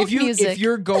you're- is folk music. If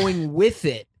you're going with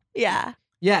it, Yeah.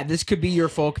 yeah, this could be your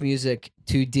folk music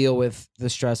to deal with the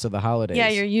stress of the holidays. Yeah,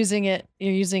 you're using it.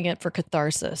 You're using it for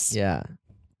catharsis. Yeah.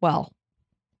 Well,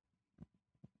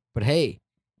 But hey,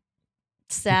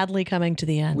 sadly coming to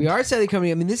the end. we are sadly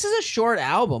coming. I mean, this is a short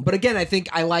album, but again, I think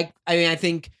Rock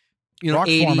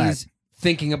 80s format.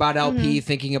 thinking about LP,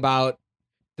 thinking about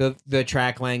the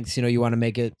track lengths. You want to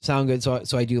make it sound good,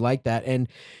 so I do like that. And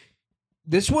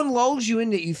this one lulls you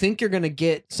into you think you're going to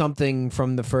get something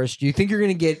from the first. You think you're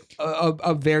going to get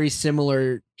a very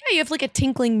similar. Yeah, you have like a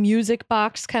tinkling music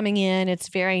box coming in. It's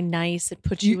very nice. It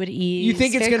puts you at ease. You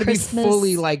think it's Very going to be Christmas.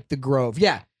 fully like the Grove?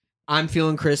 Yeah. I'm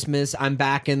feeling Christmas. I'm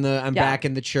back in the back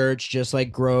in the church, just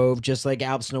like Grove, just like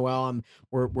Alps Noel.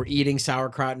 We're eating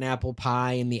sauerkraut and apple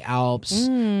pie in the Alps.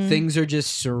 Mm. Things are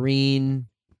just serene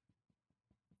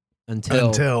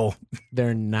until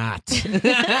they're not.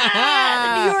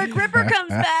 The New York Ripper comes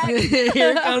back.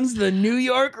 Here comes the New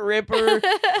York Ripper,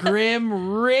 Grimm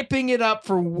ripping it up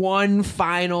for one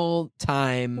final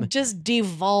time. Just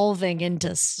devolving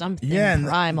into something and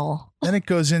primal. Then it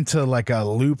goes into like a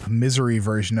loop misery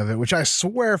version of it, which I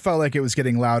swear felt like it was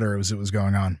getting louder as it was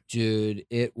going on. Dude,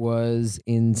 it was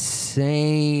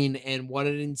insane. And what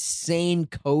an insane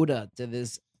coda to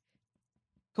this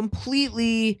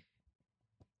completely.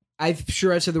 I'm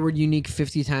sure I've said the word unique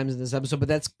 50 times in this episode, but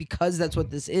that's because that's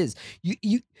what this is.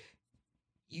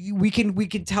 We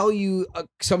can tell you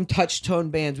some touch tone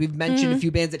bands. We've mentioned a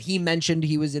few bands that he mentioned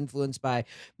he was influenced by.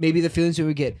 Maybe the feelings we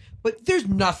would get, but there's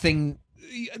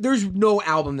no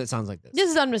album that sounds like this. This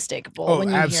is unmistakable. Oh, when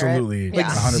you absolutely. Hear it. Like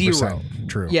Yeah. 100% zero.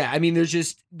 true. Yeah, I mean, there's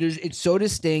it's so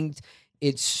distinct.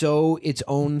 It's so its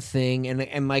own thing,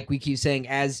 and like we keep saying,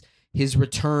 as his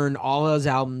return, all those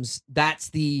albums, that's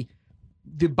the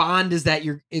bond is that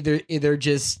you're either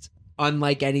just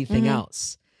unlike anything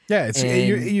else. Yeah, it's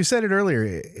And- you said it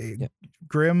earlier.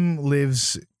 Grimm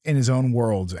lives in his own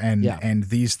world, and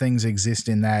these things exist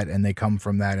in that, and they come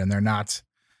from that, and they're not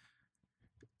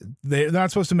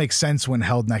supposed to make sense when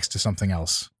held next to something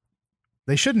else.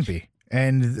 They shouldn't be,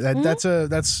 and that's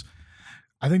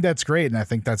I think that's great, and I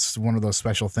think that's one of those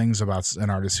special things about an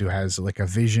artist who has like a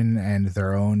vision and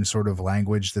their own sort of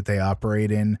language that they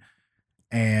operate in,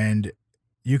 and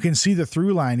you can see the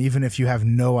through line even if you have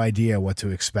no idea what to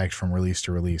expect from release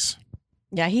to release.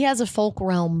 Yeah, he has a folk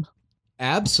realm.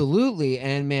 Absolutely,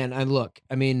 and man,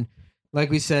 I mean, like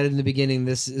we said in the beginning,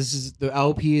 this is the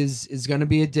LP is going to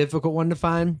be a difficult one to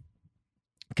find.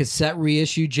 Cassette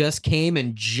reissue just came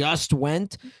and just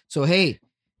went, so hey,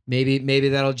 maybe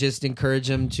that'll just encourage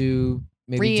him to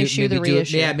Reissue the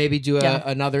reissue. Maybe do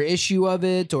another issue of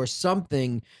it or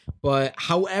something. But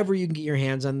however you can get your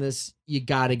hands on this, you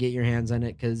got to get your hands on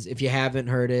it, because if you haven't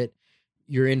heard it,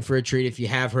 you're in for a treat. If you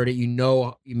have heard it, you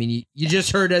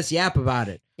just heard us yap about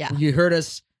it. Yeah. You heard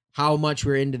us how much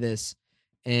we're into this,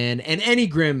 and any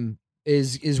Grimm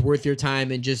is worth your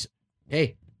time, and just,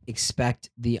 hey, expect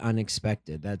the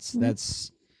unexpected. That's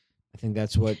I think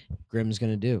that's what Grimm's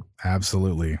gonna do.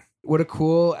 Absolutely. What a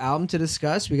cool album to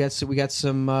discuss. We got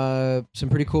some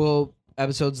pretty cool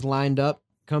episodes lined up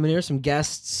coming here. Some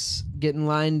guests getting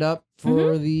lined up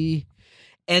for the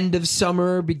end of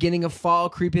summer, beginning of fall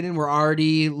creeping in. We're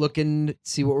already looking to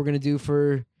see what we're gonna do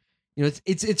for,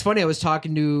 it's funny. I was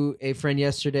talking to a friend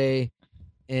yesterday,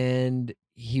 and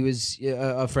he was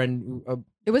a friend.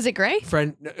 Was it Gray?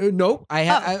 Friend, no. I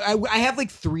have like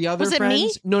three other Was it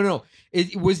friends. me? No.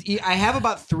 It was. I have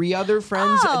about three other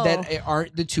friends that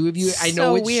aren't the two of you. I know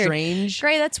So it's weird. strange,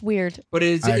 Gray, that's weird. but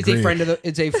it's I a agree. friend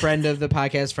of the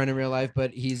podcast, friend in real life.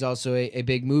 But he's also a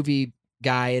big movie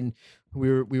guy, and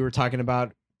we were talking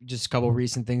about just a couple of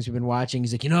recent things we've been watching.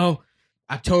 He's like,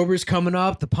 October's coming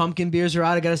up. The pumpkin beers are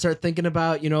out. I got to start thinking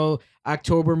about,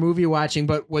 October movie watching.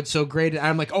 But what's so great,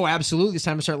 I'm like, oh, absolutely, it's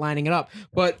time to start lining it up.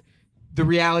 But the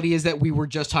reality is that we were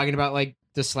just talking about like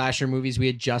the slasher movies we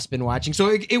had just been watching. So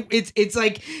it's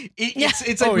like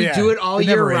it's like Oh, we yeah. do it all It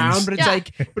year never round, ends. but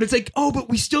it's like oh, but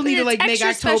we still need to It's like make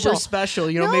extra October special.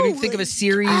 You know, maybe No, think of a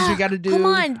series we got to do. Come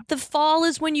on, the fall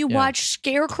is when you Yeah. watch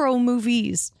Scarecrow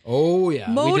movies. Oh yeah, we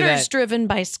do Motors that. driven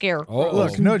by Scarecrows. Oh.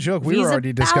 Look, no joke. We Movies were already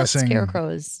about discussing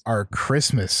scarecrows. our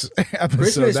Christmas episode.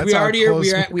 Christmas. That's We how already close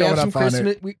we we're have coming some up on it.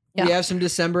 Christmas. We have some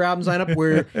December albums lined up.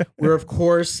 We're of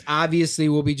course obviously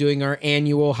we'll be doing our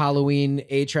annual Halloween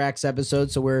A-Tracks episode.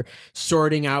 So we're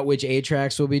sorting out which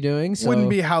A-Tracks we'll be doing. So Wouldn't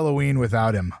be Halloween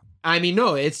without him. I mean,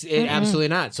 no, it's absolutely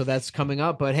not. So that's coming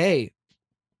up. But hey,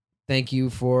 thank you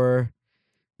for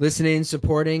listening,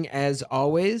 supporting as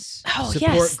always. Oh,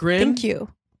 support yes. Grim. Thank you.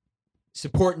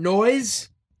 Support Noise.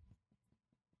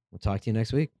 We'll talk to you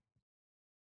next week.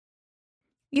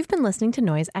 You've been listening to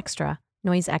Noise Extra.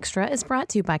 Noise Extra is brought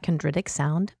to you by Chondritic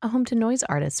Sound, a home to noise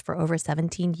artists for over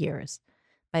 17 years,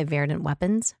 by Verdant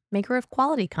Weapons, maker of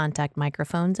quality contact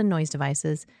microphones and noise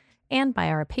devices, and by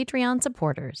our Patreon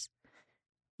supporters.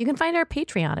 You can find our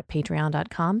Patreon at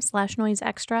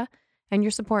patreon.com/noiseextra, and your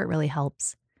support really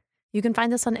helps. You can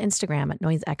find us on Instagram at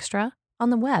Noise Extra, on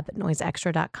the web at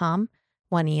noiseextra.com,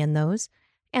 1 E in those,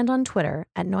 and on Twitter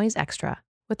at Noise Extra,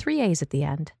 with 3 A's at the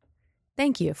end.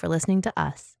 Thank you for listening to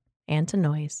us and to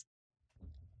Noise.